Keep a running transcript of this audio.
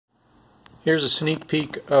Here's a sneak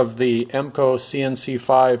peek of the Emco CNC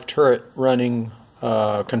 5 turret running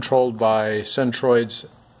controlled by Centroid's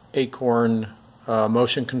Acorn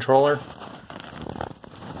motion controller.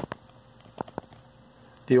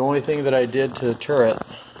 The only thing that I did to the turret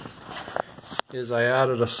is I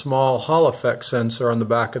added a small Hall effect sensor on the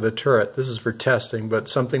back of the turret. This is for testing, but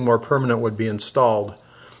something more permanent would be installed.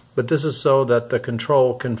 But this is so that the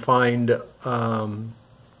control can find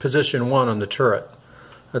position 1 on the turret.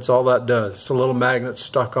 That's all that does. It's a little magnet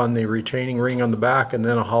stuck on the retaining ring on the back and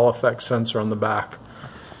then a Hall effect sensor on the back.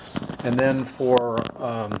 And then for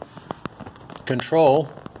control,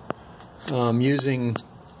 using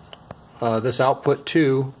this output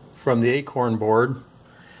 2 from the Acorn board,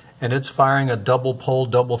 and it's firing a double pole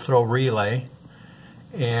double throw relay,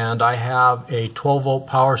 and I have a 12 volt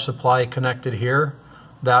power supply connected here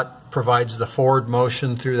that provides the forward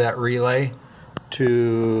motion through that relay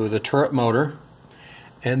to the turret motor.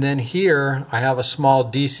 And then here I have a small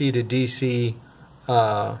DC to DC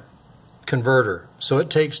converter. So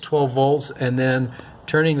it takes 12 volts, and then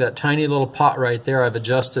turning that tiny little pot right there, I've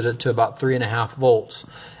adjusted it to about 3.5 volts.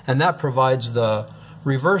 And that provides the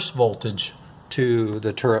reverse voltage to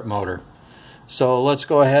the turret motor. So let's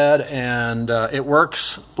go ahead, and it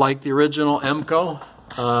works like the original Emco.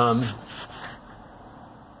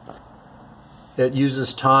 It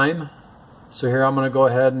uses time. So here I'm going to go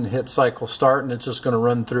ahead and hit cycle start, and it's just going to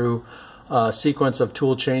run through a sequence of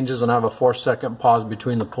tool changes, and I have a 4-second pause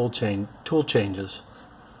between the tool changes.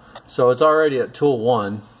 So it's already at tool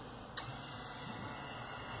 1.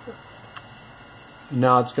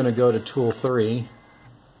 Now it's going to go to tool 3.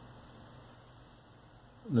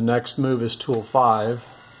 The next move is tool 5.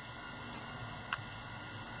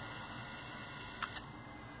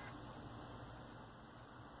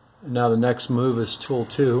 And now the next move is tool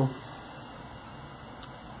 2.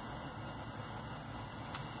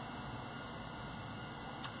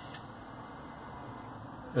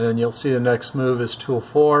 And then you'll see the next move is tool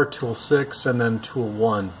 4, tool 6, and then tool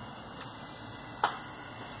 1.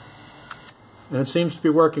 And it seems to be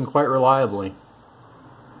working quite reliably.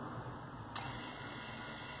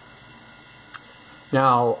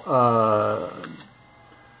 Now,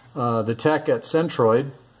 the tech at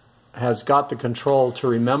Centroid has got the control to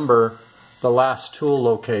remember the last tool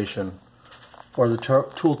location, or the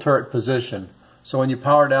tool turret position. So when you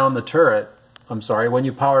power down the turret, when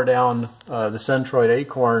you power down the Centroid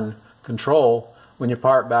Acorn control, when you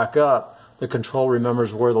power it back up, the control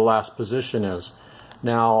remembers where the last position is.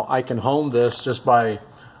 Now I can home this just by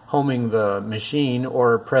homing the machine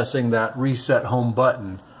or pressing that reset home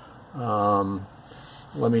button.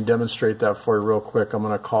 Let me demonstrate that for you real quick. I'm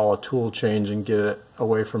going to call a tool change and get it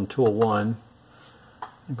away from tool 1.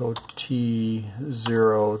 Go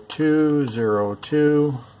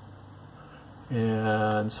T0202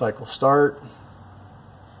 and cycle start.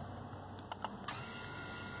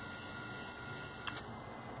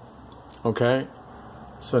 Okay,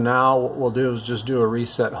 so now what we'll do is just do a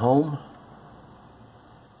reset home.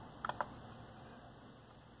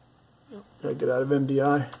 Gotta get out of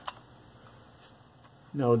MDI.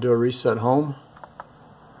 Now we'll do a reset home,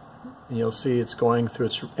 and you'll see it's going through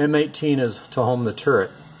its M18 is to home the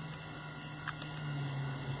turret.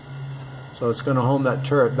 So it's going to home that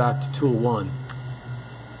turret back to tool 1.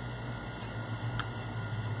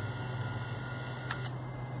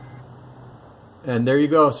 And there you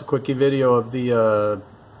go. It's a quickie video of the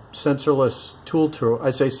sensorless tool. I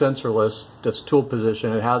say sensorless, that's tool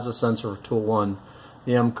position. It has a sensor for tool 1.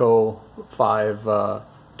 The Emco 5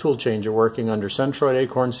 tool changer working under Centroid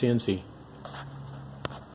Acorn CNC.